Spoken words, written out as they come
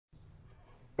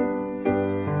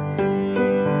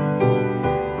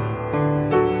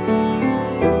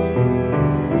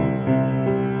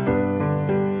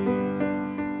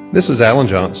This is Alan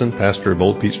Johnson, pastor of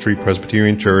Old Peachtree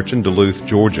Presbyterian Church in Duluth,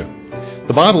 Georgia.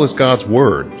 The Bible is God's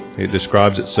Word. It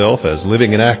describes itself as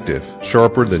living and active,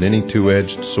 sharper than any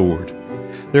two-edged sword.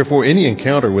 Therefore, any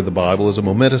encounter with the Bible is a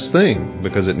momentous thing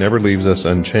because it never leaves us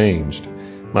unchanged.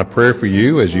 My prayer for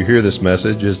you as you hear this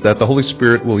message is that the Holy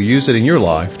Spirit will use it in your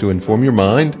life to inform your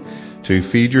mind,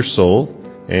 to feed your soul,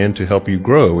 and to help you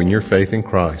grow in your faith in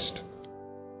Christ.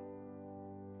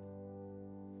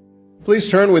 Please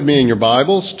turn with me in your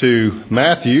Bibles to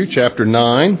Matthew chapter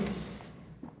 9.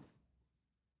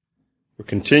 We're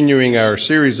continuing our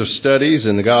series of studies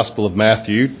in the Gospel of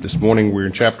Matthew. This morning we're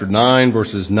in chapter 9,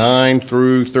 verses 9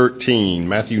 through 13.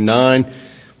 Matthew 9,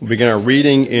 we'll begin our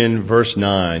reading in verse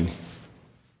 9.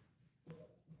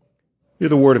 Hear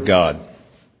the Word of God.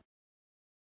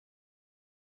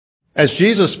 As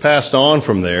Jesus passed on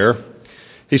from there,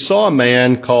 he saw a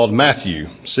man called Matthew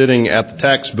sitting at the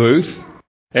tax booth.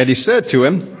 And he said to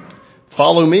him,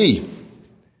 "Follow me."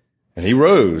 And he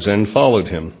rose and followed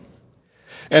him.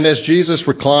 And as Jesus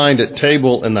reclined at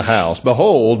table in the house,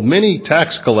 behold, many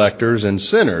tax collectors and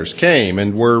sinners came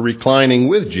and were reclining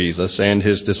with Jesus and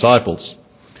his disciples.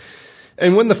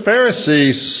 And when the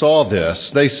Pharisees saw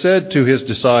this, they said to his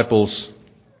disciples,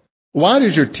 "Why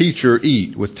does your teacher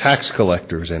eat with tax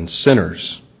collectors and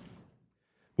sinners?"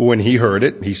 When he heard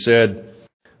it, he said,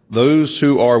 "Those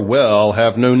who are well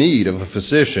have no need of a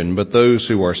physician, but those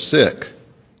who are sick.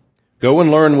 Go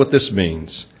and learn what this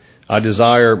means. I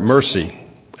desire mercy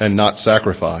and not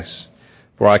sacrifice,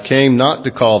 for I came not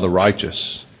to call the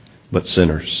righteous, but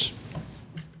sinners."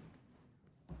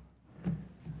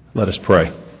 Let us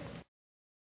pray.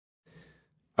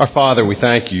 Our Father, we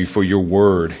thank you for your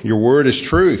word. Your word is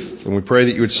truth, and we pray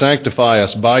that you would sanctify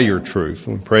us by your truth.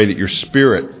 And we pray that your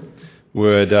Spirit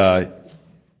would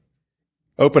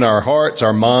open our hearts,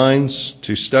 our minds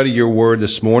to study your word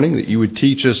this morning, that you would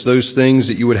teach us those things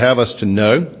that you would have us to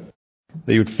know,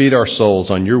 that you would feed our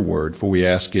souls on your word, for we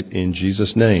ask it in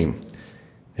Jesus' name.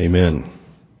 Amen.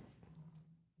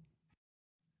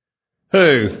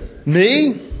 Who?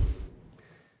 Me?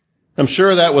 I'm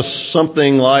sure that was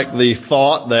something like the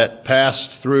thought that passed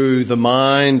through the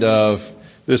mind of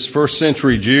this first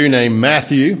century Jew named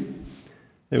Matthew.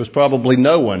 There was probably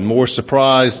no one more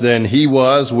surprised than he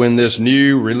was when this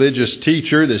new religious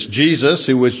teacher, this Jesus,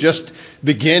 who was just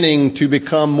beginning to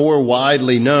become more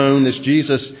widely known, this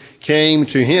Jesus came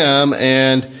to him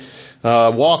and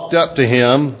walked up to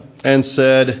him and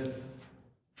said,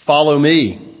 "Follow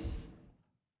me."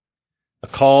 A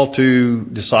call to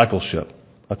discipleship,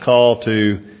 a call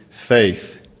to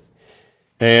faith.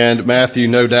 And Matthew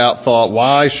no doubt thought,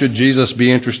 why should Jesus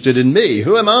be interested in me?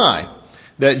 Who am I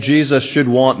that Jesus should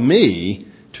want me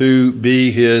to be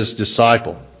his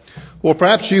disciple? Well,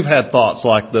 perhaps you've had thoughts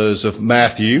like those of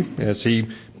Matthew, as he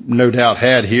no doubt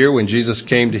had here when Jesus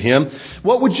came to him.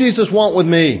 What would Jesus want with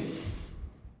me?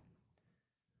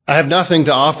 I have nothing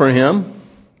to offer him.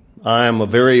 I am a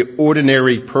very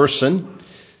ordinary person.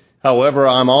 However,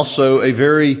 I'm also a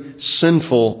very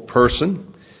sinful person.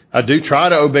 I do try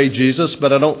to obey Jesus,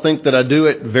 but I don't think that I do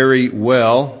it very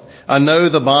well. I know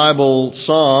the Bible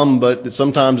some, but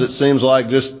sometimes it seems like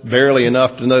just barely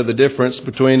enough to know the difference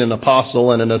between an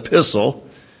apostle and an epistle.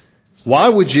 Why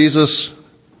would Jesus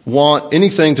want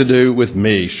anything to do with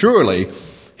me? Surely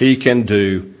he can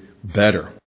do better.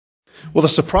 Well, the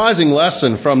surprising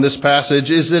lesson from this passage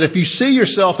is that if you see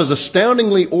yourself as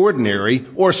astoundingly ordinary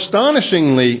or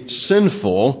astonishingly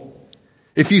sinful,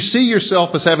 if you see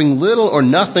yourself as having little or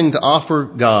nothing to offer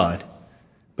God,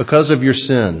 because of your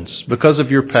sins, because of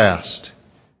your past,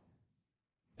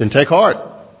 then take heart.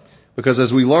 Because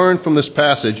as we learn from this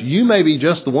passage, you may be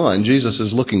just the one Jesus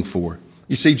is looking for.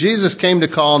 You see, Jesus came to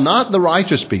call not the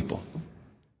righteous people,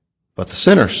 but the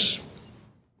sinners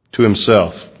to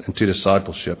himself and to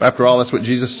discipleship. After all, that's what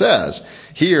Jesus says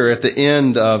here at the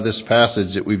end of this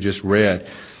passage that we've just read.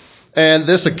 And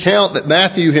this account that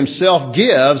Matthew himself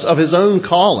gives of his own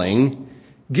calling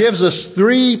gives us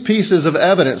three pieces of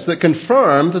evidence that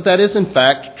confirm that that is in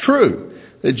fact true,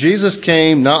 that Jesus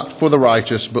came not for the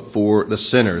righteous but for the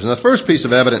sinners. And the first piece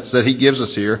of evidence that he gives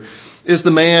us here is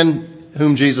the man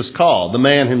whom Jesus called, the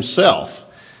man himself,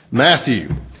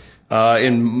 Matthew.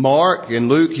 In Mark and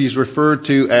Luke, he's referred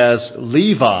to as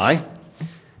Levi.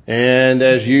 And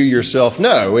as you yourself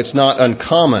know, it's not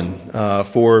uncommon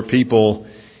for people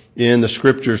in the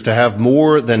Scriptures to have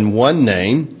more than one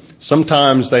name.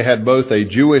 Sometimes they had both a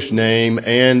Jewish name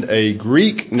and a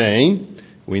Greek name.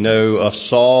 We know of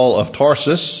Saul of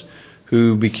Tarsus,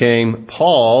 who became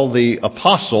Paul the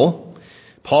Apostle.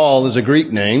 Paul is a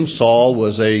Greek name. Saul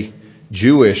was a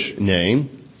Jewish name.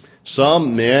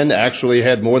 Some men actually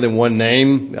had more than one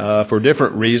name for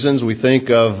different reasons. We think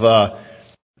of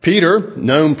Peter,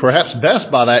 known perhaps best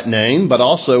by that name, but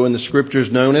also in the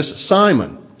Scriptures known as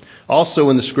Simon. Also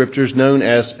in the Scriptures known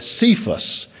as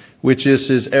Cephas, which is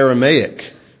his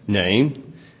Aramaic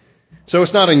name. So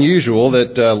it's not unusual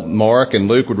that Mark and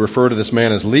Luke would refer to this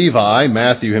man as Levi.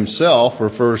 Matthew himself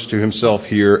refers to himself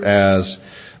here as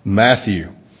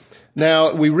Matthew.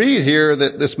 Now, we read here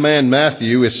that this man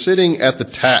Matthew is sitting at the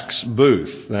tax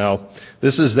booth. Now,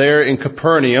 this is there in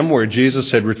Capernaum where Jesus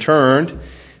had returned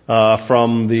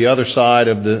from the other side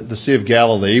of the Sea of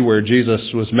Galilee, where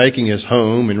Jesus was making his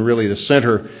home and really the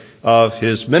center of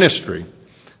his ministry.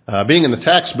 Being in the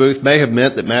tax booth may have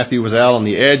meant that Matthew was out on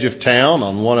the edge of town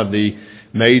on one of the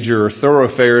major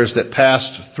thoroughfares that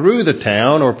passed through the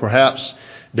town, or perhaps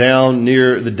down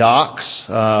near the docks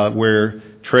where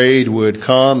trade would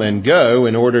come and go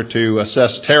in order to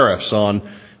assess tariffs on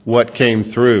what came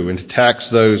through and to tax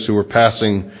those who were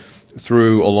passing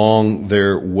through along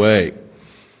their way.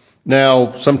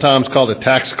 Now, sometimes called a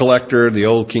tax collector, the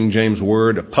old King James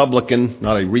word, a publican,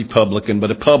 not a republican,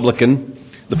 but a publican,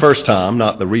 the first time,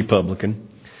 not the republican.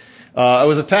 It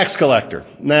was a tax collector.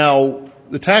 Now,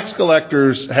 the tax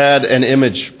collectors had an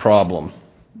image problem.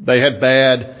 They had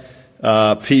bad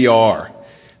PR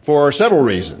for several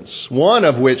reasons. One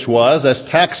of which was, as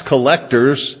tax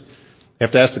collectors, you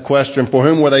have to ask the question, for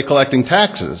whom were they collecting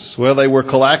taxes? Well, they were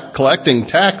collecting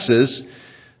taxes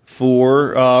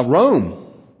for Rome,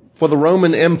 for the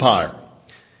Roman Empire.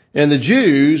 And the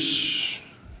Jews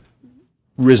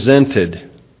resented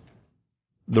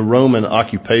the Roman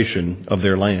occupation of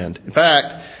their land. In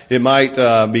fact, it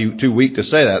might be too weak to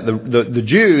say that. The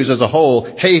Jews as a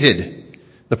whole hated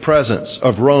the presence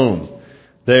of Rome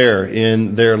there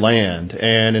in their land.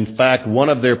 And in fact, one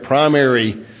of their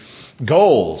primary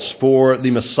goals for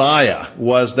the Messiah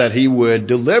was that he would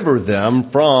deliver them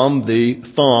from the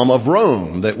thumb of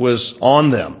Rome that was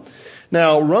on them.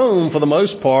 Now, Rome, for the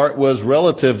most part, was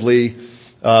relatively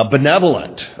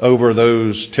benevolent over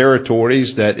those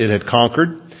territories that it had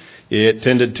conquered. It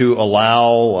tended to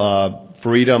allow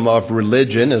freedom of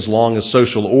religion as long as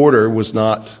social order was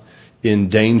not in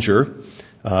danger.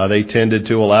 They tended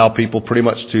to allow people pretty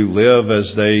much to live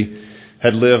as they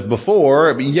had lived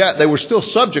before, but yet they were still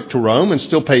subject to Rome and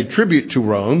still paid tribute to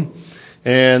Rome,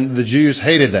 and the Jews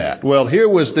hated that. Well, here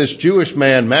was this Jewish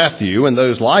man, Matthew, and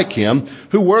those like him,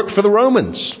 who worked for the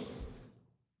Romans,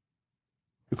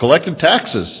 who collected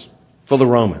taxes for the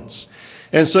Romans.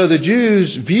 And so the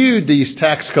Jews viewed these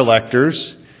tax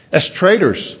collectors as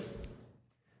traitors.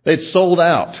 They'd sold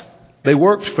out. They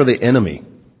worked for the enemy.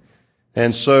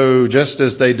 And so just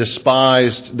as they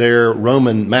despised their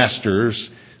Roman masters,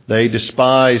 they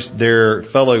despised their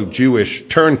fellow Jewish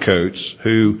turncoats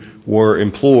who were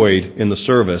employed in the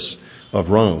service of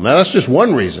Rome. Now, that's just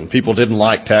one reason people didn't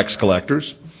like tax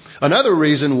collectors. Another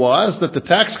reason was that the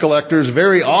tax collectors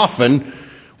very often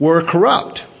were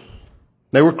corrupt.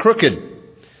 They were crooked.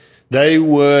 They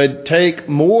would take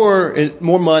more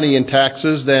money in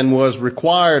taxes than was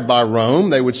required by Rome.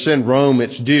 They would send Rome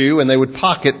its due, and they would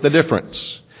pocket the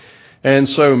difference. And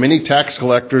so many tax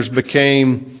collectors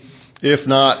became, if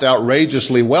not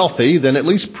outrageously wealthy, then at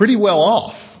least pretty well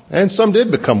off. And some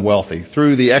did become wealthy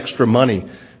through the extra money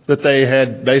that they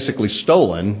had basically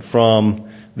stolen from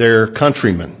their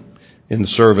countrymen in the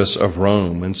service of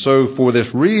Rome. And so for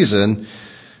this reason,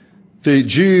 the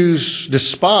Jews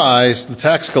despised the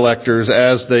tax collectors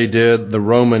as they did the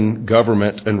Roman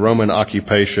government and Roman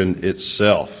occupation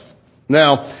itself.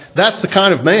 Now, that's the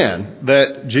kind of man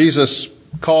that Jesus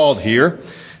called here.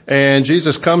 And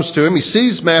Jesus comes to him. He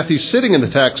sees Matthew sitting in the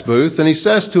tax booth, and he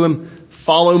says to him,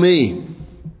 "Follow me."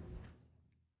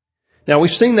 Now,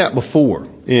 we've seen that before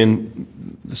in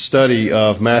the study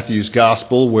of Matthew's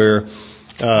gospel, where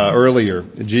earlier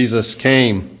Jesus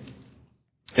came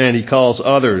and he calls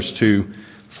others to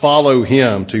follow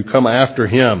him, to come after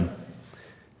him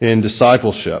in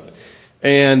discipleship.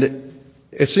 And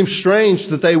it seems strange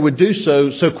that they would do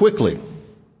so quickly.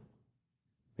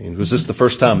 I mean, was this the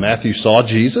first time Matthew saw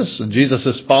Jesus? Jesus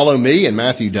says, "Follow me," and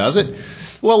Matthew does it.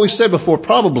 Well, we said before,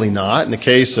 probably not. In the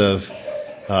case of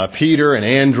Peter and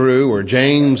Andrew or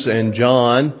James and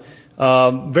John,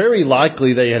 very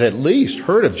likely they had at least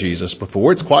heard of Jesus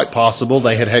before. It's quite possible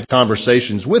they had had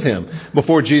conversations with him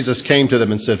before Jesus came to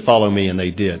them and said, "Follow me," and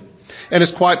they did. And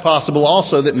it's quite possible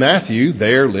also that Matthew,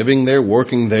 there, living there,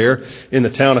 working there in the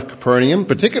town of Capernaum,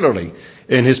 particularly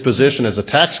in his position as a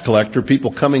tax collector,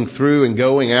 people coming through and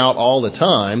going out all the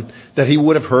time, that he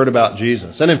would have heard about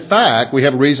Jesus. And in fact, we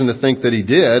have reason to think that he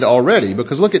did already,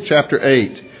 because look at chapter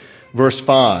 8, verse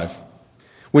 5.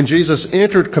 When Jesus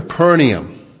entered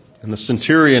Capernaum, And the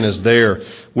centurion is there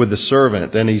with the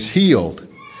servant, and he's healed.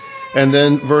 And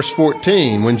then verse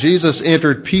 14, when Jesus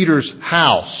entered Peter's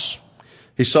house,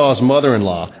 he saw his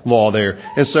mother-in-law there,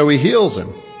 and so he heals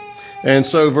him. And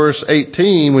so verse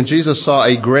 18, when Jesus saw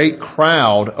a great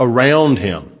crowd around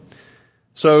him.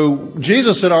 So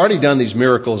Jesus had already done these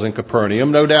miracles in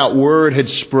Capernaum. No doubt word had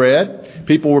spread.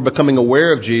 People were becoming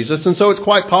aware of Jesus. And so it's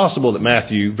quite possible that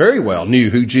Matthew very well knew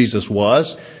who Jesus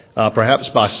was, perhaps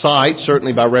by sight,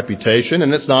 certainly by reputation.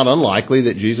 And it's not unlikely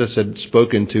that Jesus had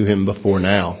spoken to him before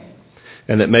now.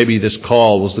 And that maybe this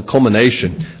call was the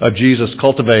culmination of Jesus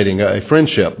cultivating a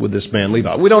friendship with this man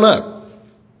Levi. We don't know.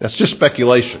 That's just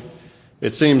speculation.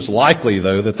 It seems likely,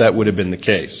 though, that would have been the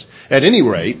case. At any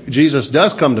rate, Jesus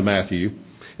does come to Matthew,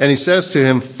 and he says to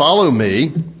him, "Follow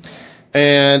me."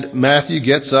 And Matthew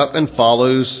gets up and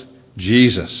follows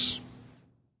Jesus.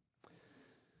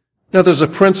 Now, there's a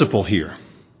principle here,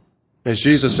 as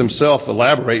Jesus himself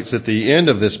elaborates at the end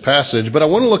of this passage. But I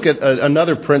want to look at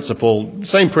another principle,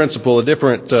 same principle, a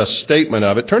different statement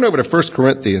of it. Turn over to 1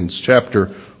 Corinthians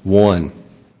chapter 1.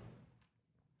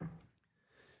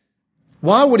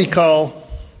 Why would he call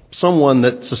someone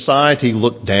that society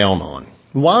looked down on?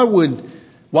 Why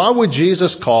would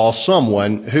Jesus call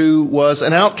someone who was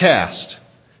an outcast,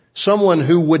 someone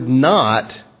who would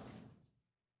not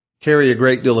carry a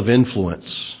great deal of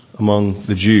influence among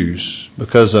the Jews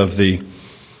because of the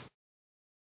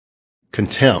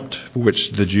contempt for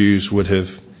which the Jews would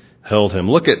have held him?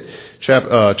 Look at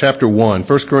chapter 1,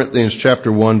 1 Corinthians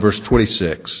chapter 1, verse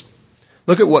 26.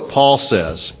 Look at what Paul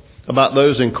says about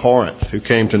those in Corinth who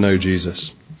came to know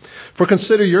Jesus. "For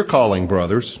consider your calling,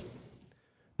 brothers.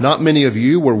 Not many of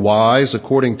you were wise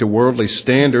according to worldly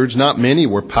standards. Not many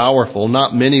were powerful.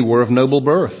 Not many were of noble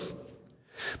birth.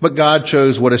 But God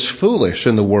chose what is foolish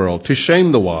in the world to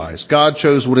shame the wise. God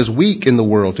chose what is weak in the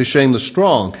world to shame the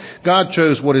strong. God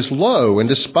chose what is low and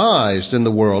despised in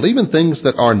the world, even things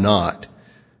that are not,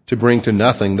 to bring to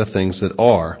nothing the things that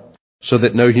are, so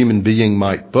that no human being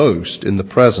might boast in the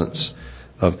presence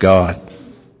of God."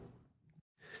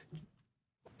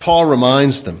 Paul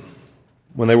reminds them,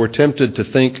 when they were tempted to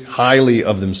think highly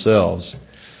of themselves,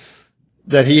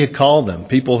 that he had called them,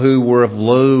 people who were of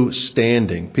low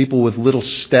standing, people with little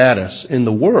status in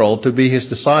the world, to be his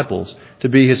disciples, to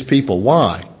be his people.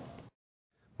 Why?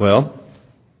 Well,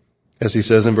 as he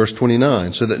says in verse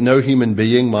 29, so that no human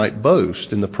being might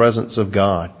boast in the presence of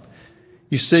God.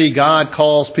 You see, God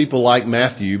calls people like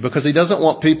Matthew because he doesn't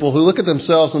want people who look at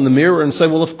themselves in the mirror and say,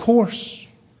 well, of course,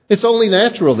 it's only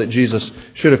natural that Jesus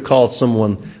should have called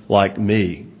someone like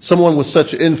me, someone with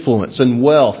such influence and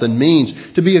wealth and means,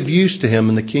 to be of use to him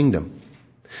in the kingdom.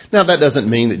 Now, that doesn't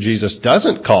mean that Jesus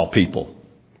doesn't call people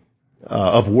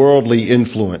of worldly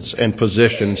influence and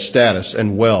position, status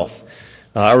and wealth.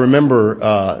 I remember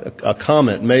a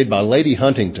comment made by Lady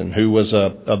Huntington, who was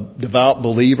a devout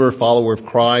believer, follower of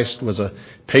Christ, was a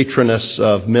patroness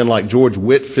of men like George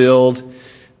Whitefield,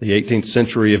 the 18th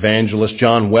century evangelist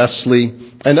John Wesley,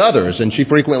 and others. And she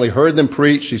frequently heard them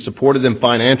preach. She supported them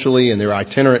financially in their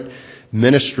itinerant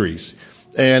ministries.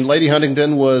 And Lady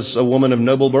Huntington was a woman of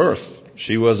noble birth.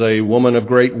 She was a woman of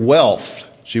great wealth.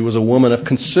 She was a woman of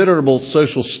considerable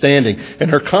social standing.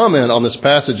 And her comment on this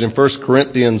passage in 1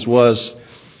 Corinthians was,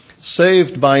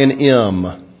 saved by an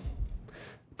M.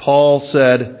 Paul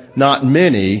said, not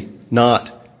many,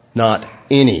 not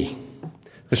any.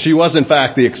 She was, in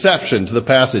fact, the exception to the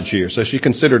passage here. So she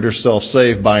considered herself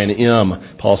saved by an M.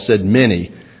 Paul said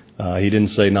many. He didn't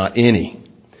say not any.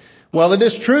 Well, it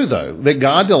is true, though, that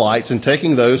God delights in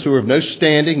taking those who are of no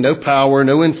standing, no power,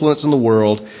 no influence in the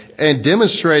world, and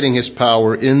demonstrating his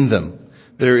power in them.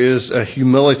 There is a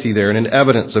humility there and an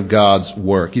evidence of God's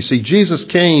work. You see, Jesus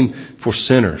came for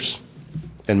sinners,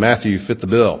 and Matthew fit the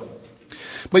bill.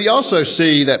 But you also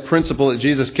see that principle that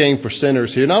Jesus came for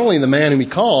sinners here, not only the man whom he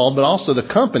called, but also the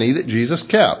company that Jesus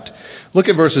kept. Look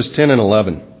at verses 10 and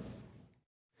 11.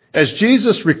 As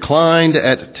Jesus reclined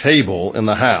at table in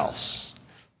the house.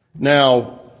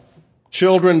 Now,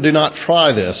 children, do not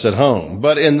try this at home,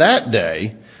 but in that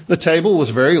day, the table was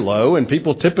very low, and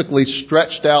people typically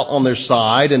stretched out on their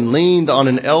side and leaned on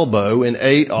an elbow and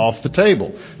ate off the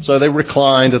table. So they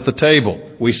reclined at the table.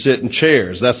 We sit in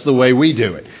chairs. That's the way we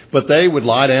do it. But they would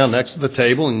lie down next to the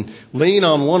table and lean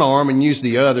on one arm and use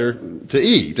the other to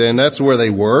eat. And that's where they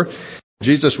were.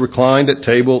 Jesus reclined at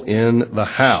table in the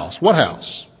house. What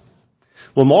house?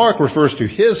 Well, Mark refers to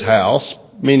his house,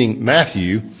 meaning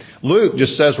Matthew. Luke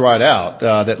just says right out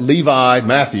that Levi,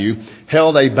 Matthew,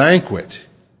 held a banquet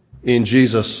in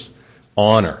Jesus'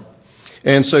 honor.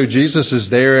 And so Jesus is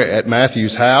there at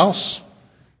Matthew's house,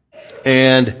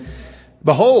 and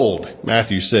Behold,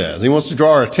 Matthew says. He wants to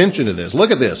draw our attention to this.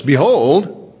 Look at this.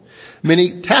 Behold,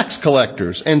 many tax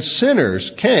collectors and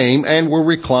sinners came and were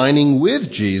reclining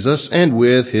with Jesus and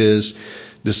with his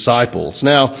disciples.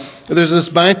 Now, there's this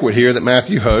banquet here that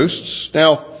Matthew hosts.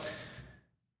 Now,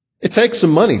 it takes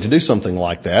some money to do something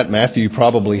like that. Matthew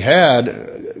probably had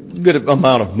a good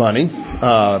amount of money.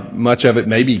 Much of it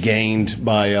may be gained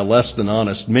by less than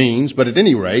honest means, but at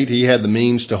any rate, he had the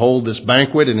means to hold this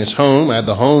banquet in his home, had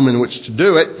the home in which to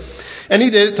do it, and he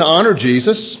did it to honor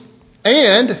Jesus,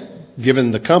 and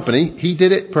given the company, he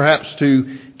did it perhaps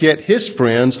to get his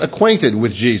friends acquainted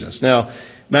with Jesus. Now,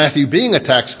 Matthew, being a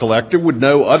tax collector, would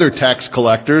know other tax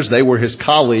collectors. They were his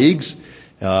colleagues.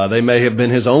 They may have been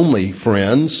his only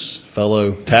friends,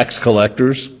 fellow tax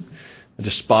collectors,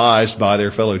 despised by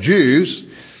their fellow Jews.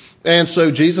 And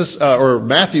so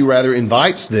Matthew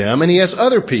invites them, and he has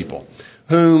other people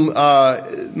whom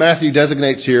Matthew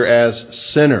designates here as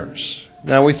sinners.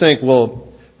 Now we think, well,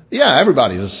 yeah,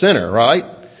 everybody's a sinner, right?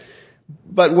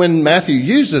 But when Matthew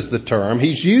uses the term,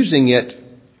 he's using it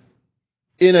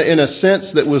in a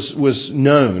sense that was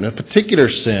known, a particular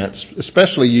sense,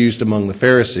 especially used among the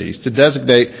Pharisees, to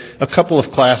designate a couple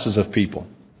of classes of people.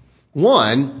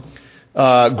 One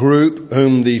group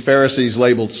whom the Pharisees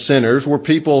labeled sinners were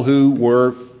people who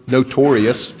were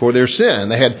notorious for their sin.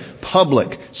 They had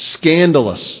public,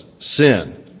 scandalous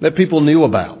sin that people knew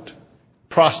about.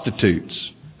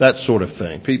 Prostitutes, that sort of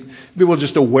thing. People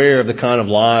just aware of the kind of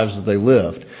lives that they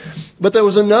lived. But there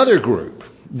was another group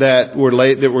that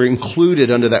were included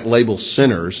under that label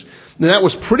sinners. And that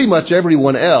was pretty much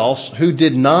everyone else who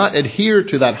did not adhere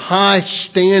to that high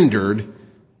standard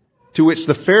to which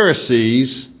the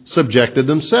Pharisees subjected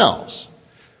themselves.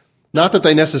 Not that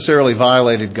they necessarily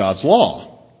violated God's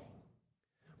law,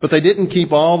 but they didn't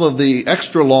keep all of the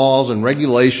extra laws and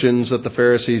regulations that the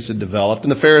Pharisees had developed.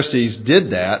 And the Pharisees did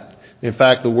that. In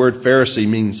fact, the word Pharisee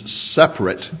means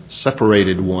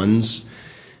separated ones.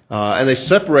 And they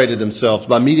separated themselves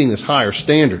by meeting this higher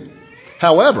standard.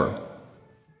 However,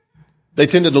 they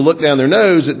tended to look down their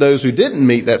nose at those who didn't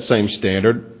meet that same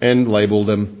standard and labeled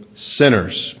them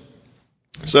sinners.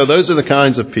 So those are the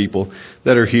kinds of people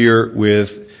that are here with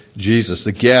Jesus,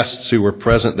 the guests who were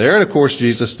present there. And of course,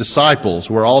 Jesus' disciples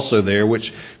were also there,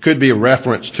 which could be a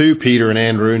reference to Peter and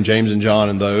Andrew and James and John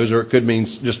and those, or it could mean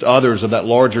just others of that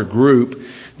larger group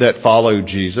that followed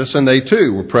Jesus. And they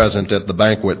too were present at the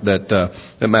banquet that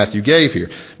Matthew gave here.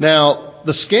 Now,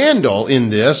 the scandal in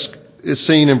this is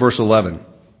seen in verse 11.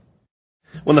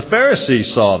 When the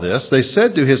Pharisees saw this, they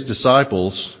said to his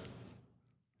disciples,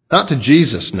 not to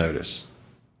Jesus, notice,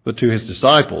 but to his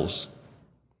disciples,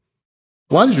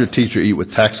 "Why does your teacher eat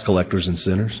with tax collectors and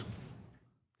sinners?"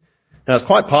 Now, it's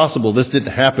quite possible this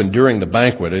didn't happen during the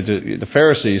banquet. The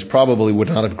Pharisees probably would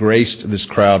not have graced this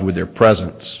crowd with their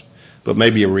presence, but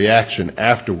maybe a reaction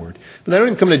afterward. But they don't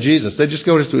even come to Jesus. They just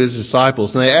go to his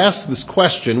disciples, and they ask this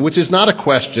question, which is not a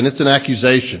question, it's an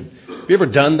accusation. Have you ever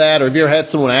done that? Or have you ever had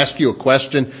someone ask you a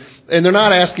question, and they're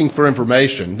not asking for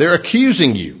information? They're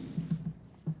accusing you.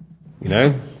 You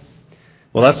know?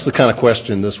 Well, that's the kind of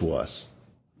question this was.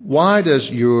 Why does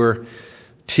your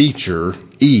teacher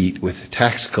eat with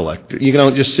tax collectors? You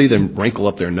don't just see them wrinkle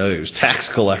up their nose. Tax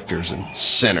collectors and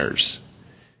sinners.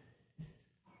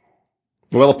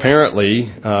 Well,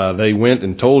 apparently, they went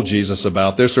and told Jesus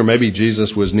about this, or maybe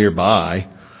Jesus was nearby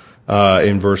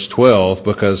in verse 12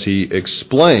 because he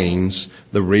explains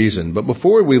the reason. But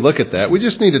before we look at that, we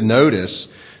just need to notice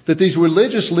that these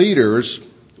religious leaders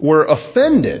were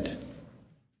offended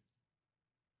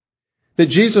that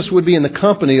Jesus would be in the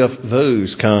company of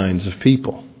those kinds of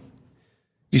people.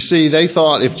 You see, they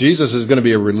thought if Jesus is going to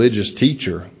be a religious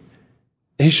teacher,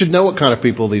 he should know what kind of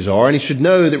people these are, and he should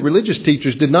know that religious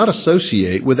teachers did not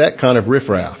associate with that kind of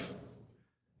riffraff.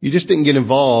 You just didn't get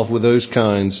involved with those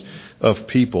kinds of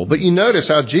people. But you notice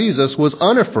how Jesus was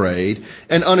unafraid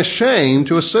and unashamed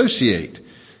to associate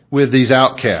with these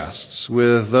outcasts,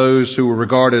 with those who were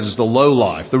regarded as the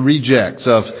lowlife, the rejects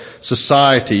of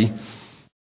society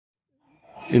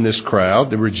in this crowd.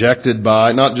 They're rejected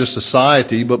by not just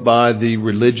society, but by the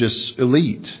religious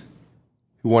elite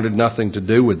who wanted nothing to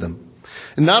do with them.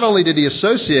 And not only did he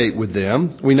associate with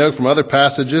them, we know from other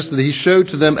passages that he showed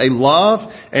to them a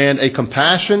love and a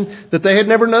compassion that they had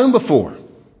never known before.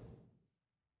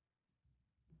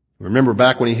 Remember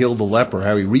back when he healed the leper,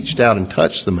 how he reached out and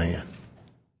touched the man.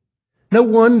 No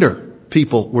wonder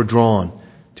people were drawn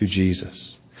to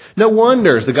Jesus. No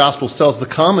wonder, as the Gospel tells, the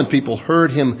common people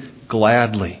heard him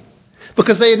gladly,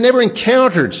 because they had never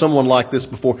encountered someone like this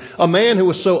before. A man who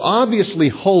was so obviously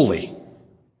holy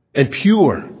and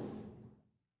pure,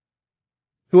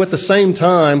 who at the same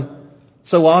time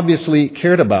so obviously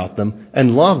cared about them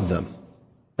and loved them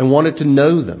and wanted to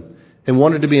know them and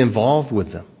wanted to be involved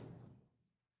with them.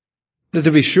 But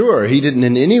to be sure, he didn't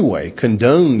in any way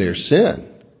condone their sin.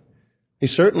 He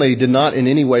certainly did not in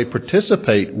any way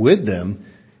participate with them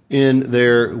in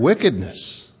their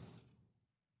wickedness.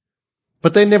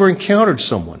 But they never encountered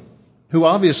someone who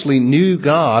obviously knew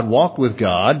God, walked with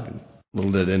God,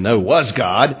 little did they know was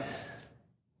God,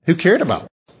 who cared about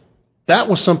them. That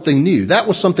was something new. That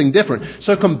was something different.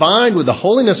 So combined with the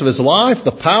holiness of his life,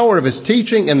 the power of his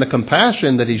teaching, and the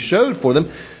compassion that he showed for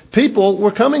them, people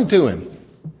were coming to him.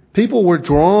 People were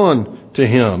drawn to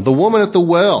him. The woman at the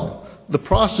well, the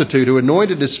prostitute who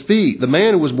anointed his feet, the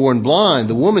man who was born blind,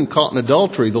 the woman caught in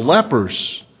adultery, the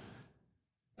lepers,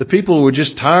 the people who were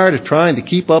just tired of trying to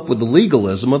keep up with the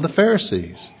legalism of the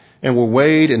Pharisees and were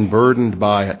weighed and burdened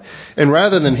by it. And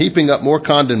rather than heaping up more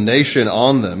condemnation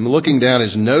on them, looking down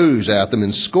his nose at them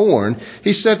in scorn,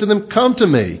 he said to them, "Come to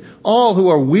me, all who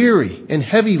are weary and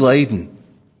heavy laden,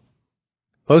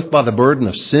 both by the burden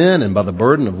of sin and by the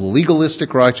burden of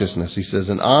legalistic righteousness," he says,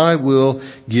 "and I will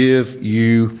give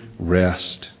you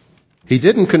rest." He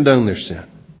didn't condone their sin,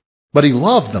 but he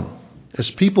loved them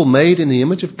as people made in the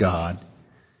image of God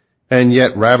and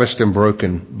yet ravished and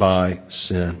broken by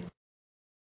sin.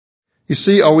 You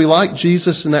see, are we like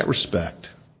Jesus in that respect?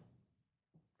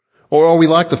 Or are we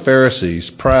like the Pharisees,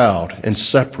 proud and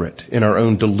separate in our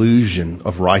own delusion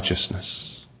of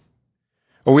righteousness?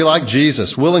 Are we like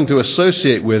Jesus, willing to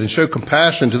associate with and show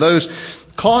compassion to those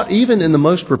caught even in the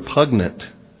most repugnant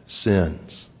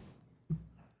sins?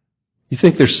 You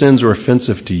think their sins are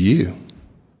offensive to you?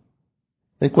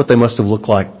 Think what they must have looked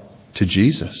like to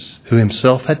Jesus, who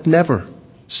himself had never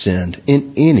sinned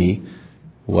in any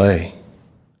way.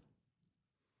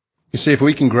 You see, if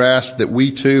we can grasp that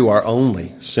we too are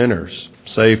only sinners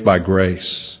saved by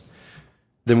grace,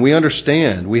 then we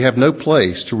understand we have no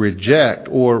place to reject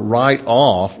or write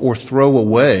off or throw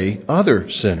away other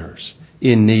sinners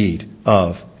in need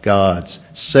of God's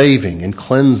saving and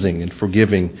cleansing and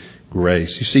forgiving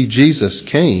grace. You see, Jesus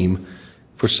came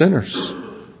for sinners.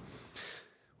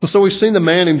 Well, so we've seen the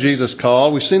man whom Jesus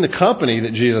called. We've seen the company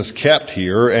that Jesus kept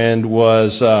here and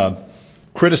was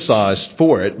criticized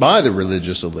for it by the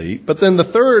religious elite. But then the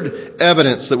third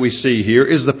evidence that we see here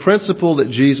is the principle that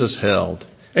Jesus held.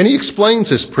 And he explains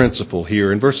this principle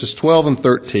here in verses 12 and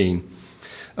 13.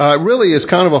 It really is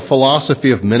kind of a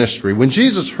philosophy of ministry. When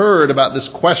Jesus heard about this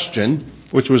question,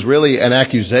 which was really an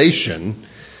accusation,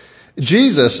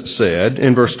 Jesus said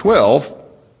in verse 12,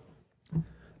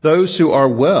 "Those who are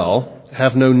well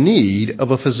have no need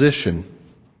of a physician,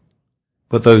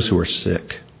 but those who are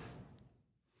sick."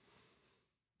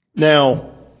 Now,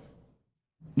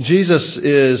 Jesus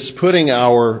is putting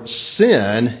our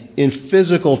sin in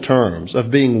physical terms of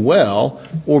being well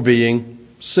or being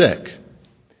sick.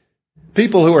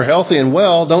 People who are healthy and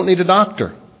well don't need a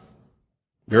doctor.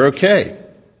 They're okay.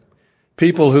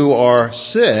 People who are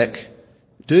sick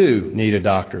do need a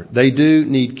doctor. They do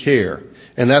need care.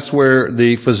 And that's where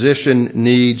the physician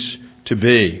needs to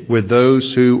be, with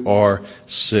those who are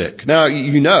sick. Now,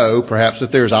 you know, perhaps,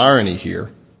 that there's irony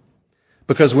here.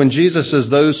 Because when Jesus says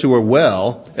those who are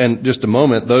well, and just a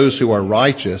moment, those who are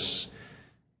righteous,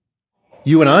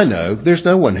 you and I know there's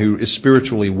no one who is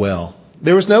spiritually well.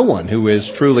 There is no one who is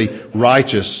truly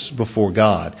righteous before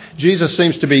God. Jesus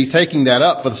seems to be taking that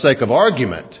up for the sake of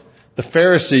argument. The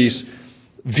Pharisees'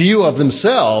 view of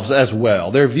themselves as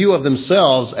well, their view of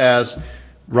themselves as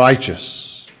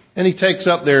righteous. And he takes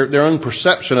up their own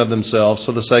perception of themselves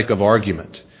for the sake of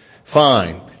argument.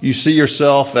 Fine. You see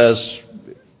yourself as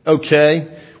okay.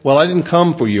 Well, I didn't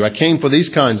come for you. I came for these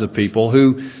kinds of people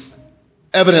who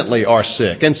evidently are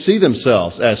sick and see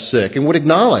themselves as sick and would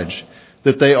acknowledge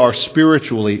that they are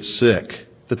spiritually sick,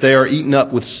 that they are eaten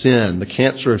up with sin, the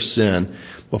cancer of sin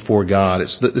before God.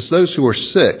 It's those who are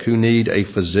sick who need a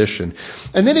physician.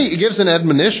 And then he gives an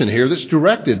admonition here that's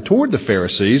directed toward the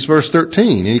Pharisees, verse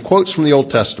 13. And he quotes from the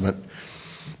Old Testament,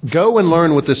 "Go and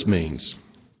learn what this means.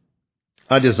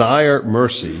 I desire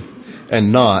mercy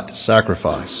and not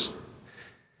sacrifice."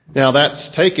 Now that's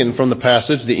taken from the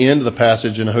passage, the end of the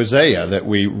passage in Hosea that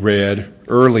we read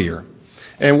earlier.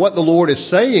 And what the Lord is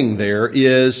saying there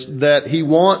is that he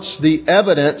wants the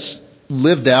evidence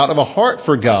lived out of a heart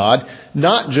for God,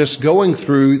 not just going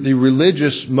through the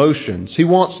religious motions. He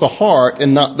wants the heart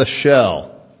and not the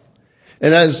shell.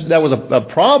 And that was a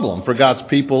problem for God's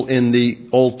people in the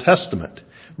Old Testament.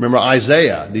 Remember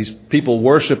Isaiah, these people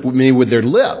worship me with their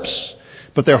lips,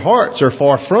 but their hearts are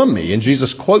far from me. And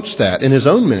Jesus quotes that in his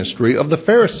own ministry of the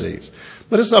Pharisees.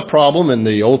 But it's a problem in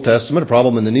the Old Testament, a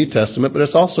problem in the New Testament, but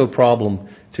it's also a problem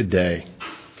today.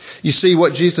 You see,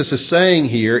 what Jesus is saying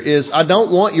here is, I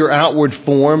don't want your outward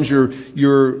forms,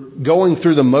 your going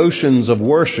through the motions of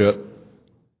worship.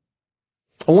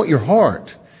 I want your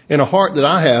heart. And a heart that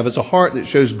I have is a heart that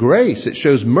shows grace, it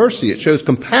shows mercy, it shows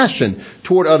compassion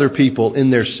toward other people in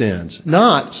their sins,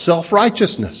 not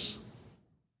self-righteousness.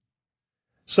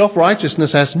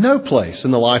 Self-righteousness has no place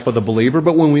in the life of the believer,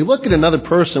 but when we look at another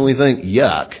person, we think,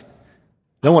 yuck,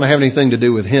 don't want to have anything to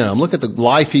do with him. Look at the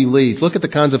life he leads. Look at the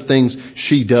kinds of things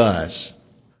she does.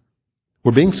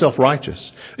 We're being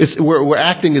self-righteous. We're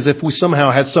acting as if we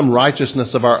somehow had some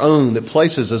righteousness of our own that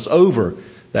places us over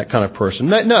that kind of person.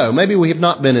 No, maybe we have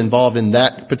not been involved in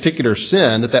that particular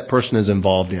sin that person is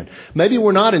involved in. Maybe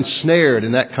we're not ensnared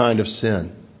in that kind of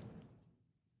sin.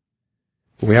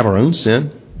 We have our own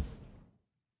sin.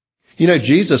 You know,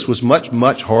 Jesus was much,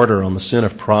 much harder on the sin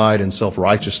of pride and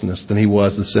self-righteousness than he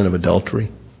was the sin of adultery.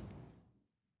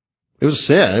 It was a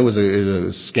sin. It was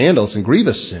a scandalous and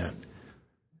grievous sin.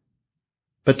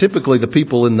 But typically the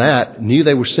people in that knew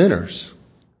they were sinners.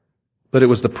 But it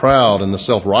was the proud and the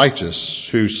self-righteous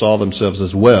who saw themselves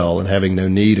as well and having no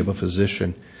need of a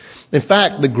physician. In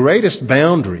fact, the greatest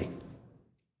boundary,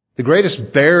 the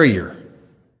greatest barrier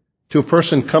to a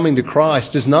person coming to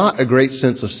Christ is not a great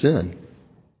sense of sin.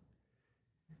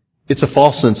 It's a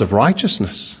false sense of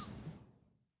righteousness.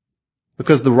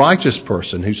 Because the righteous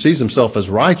person who sees himself as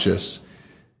righteous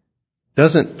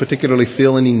doesn't particularly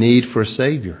feel any need for a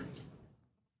Savior.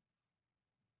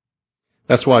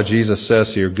 That's why Jesus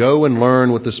says here, go and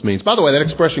learn what this means. By the way, that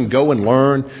expression, go and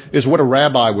learn, is what a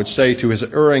rabbi would say to his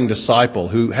erring disciple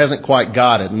who hasn't quite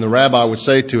got it. And the rabbi would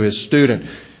say to his student,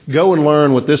 go and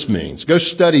learn what this means. Go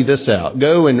study this out.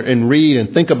 Go and read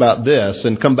and think about this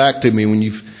and come back to me when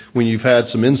you've had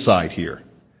some insight here.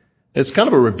 It's kind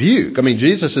of a rebuke. I mean,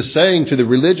 Jesus is saying to the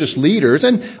religious leaders,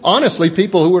 and honestly,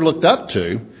 people who were looked up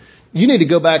to, you need to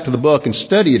go back to the book and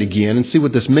study it again and see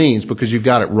what this means because you've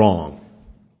got it wrong.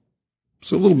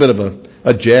 So a little bit of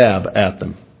a jab at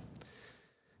them.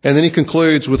 And then he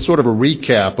concludes with sort of a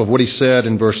recap of what he said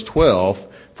in verse 12.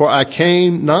 For I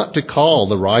came not to call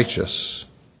the righteous,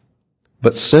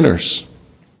 but sinners.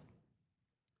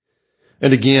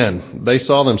 And again, they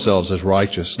saw themselves as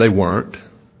righteous. They weren't.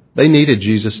 They needed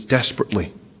Jesus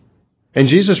desperately. And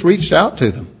Jesus reached out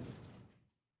to them.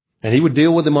 And he would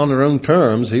deal with them on their own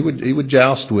terms. He would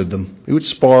joust with them. He would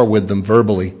spar with them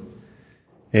verbally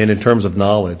and in terms of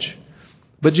knowledge.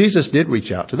 But Jesus did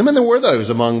reach out to them. And there were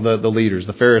those among the leaders,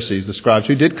 the Pharisees, the scribes,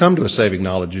 who did come to a saving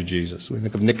knowledge of Jesus. We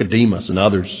think of Nicodemus and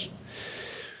others.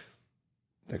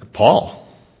 Think of Paul.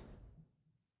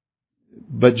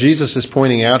 But Jesus is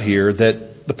pointing out here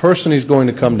that the person who's going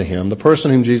to come to him, the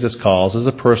person whom Jesus calls, is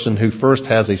a person who first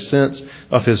has a sense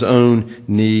of his own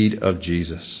need of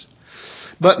Jesus.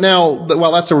 But now,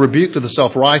 while that's a rebuke to the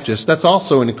self-righteous, that's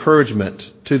also an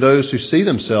encouragement to those who see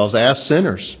themselves as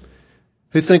sinners,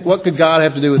 who think, what could God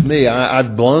have to do with me?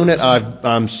 I've blown it.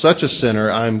 I'm such a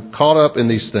sinner. I'm caught up in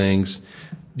these things.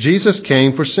 Jesus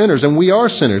came for sinners, and we are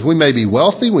sinners. We may be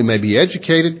wealthy. We may be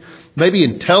educated, maybe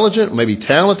intelligent, maybe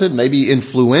talented, maybe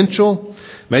influential,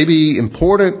 maybe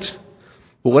important.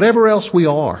 But whatever else we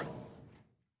are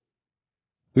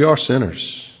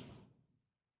sinners.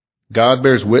 God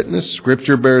bears witness.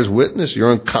 Scripture bears witness. Your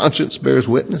own conscience bears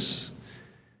witness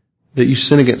that you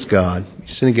sin against God. You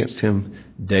sin against him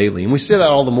daily. And we say that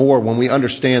all the more when we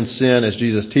understand sin as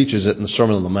Jesus teaches it in the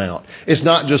Sermon on the Mount. It's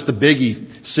not just the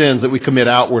biggie sins that we commit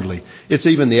outwardly. It's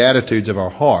even the attitudes of our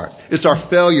heart. It's our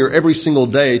failure every single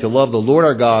day to love the Lord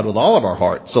our God with all of our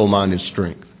heart, soul, mind, and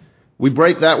strength. We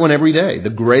break that one every day, the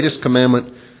greatest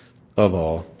commandment of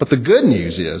all. But the good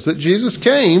news is that Jesus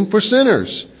came for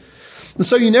sinners. And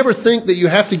so you never think that you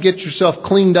have to get yourself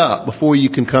cleaned up before you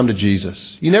can come to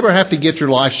Jesus. You never have to get your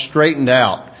life straightened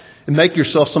out and make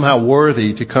yourself somehow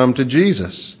worthy to come to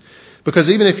Jesus. Because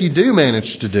even if you do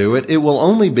manage to do it, it will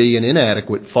only be an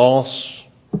inadequate, false,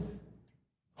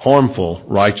 harmful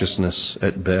righteousness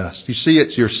at best. You see,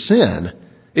 it's your sin.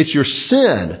 It's your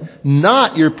sin,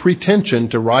 not your pretension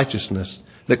to righteousness,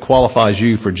 that qualifies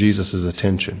you for Jesus'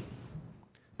 attention.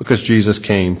 Because Jesus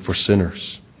came for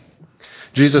sinners.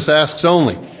 Jesus asks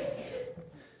only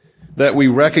that we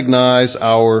recognize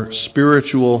our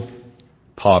spiritual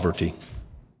poverty.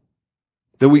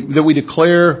 That we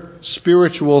declare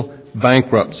spiritual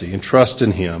bankruptcy and trust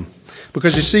in him.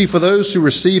 Because you see, for those who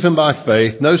receive him by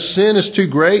faith, no sin is too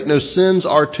great, no sins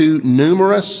are too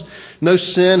numerous, no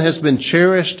sin has been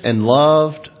cherished and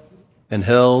loved and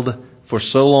held for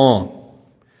so long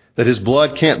that his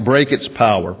blood can't break its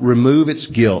power, remove its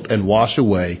guilt, and wash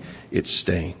away its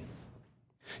stain.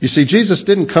 You see, Jesus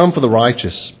didn't come for the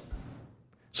righteous,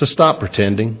 so stop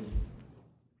pretending.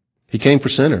 He came for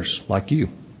sinners like you.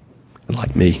 and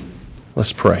like me.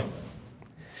 Let's pray.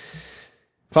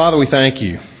 Father, we thank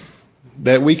you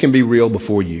that we can be real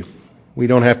before you. We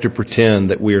don't have to pretend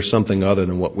that we are something other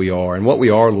than what we are. And what we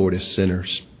are, Lord, is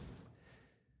sinners.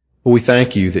 But we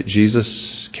thank you that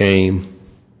Jesus came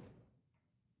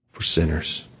for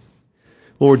sinners.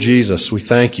 Lord Jesus, we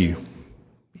thank you.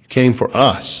 You came for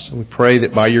us. And we pray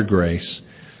that by your grace,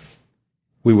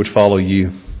 we would follow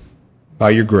you.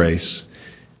 By your grace,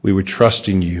 we would trust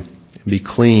in you and be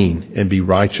clean and be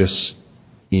righteous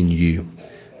in you.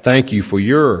 Thank you for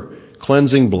your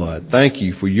cleansing blood. Thank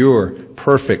you for your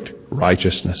perfect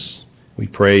righteousness. We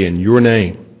pray in your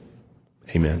name.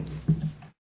 Amen.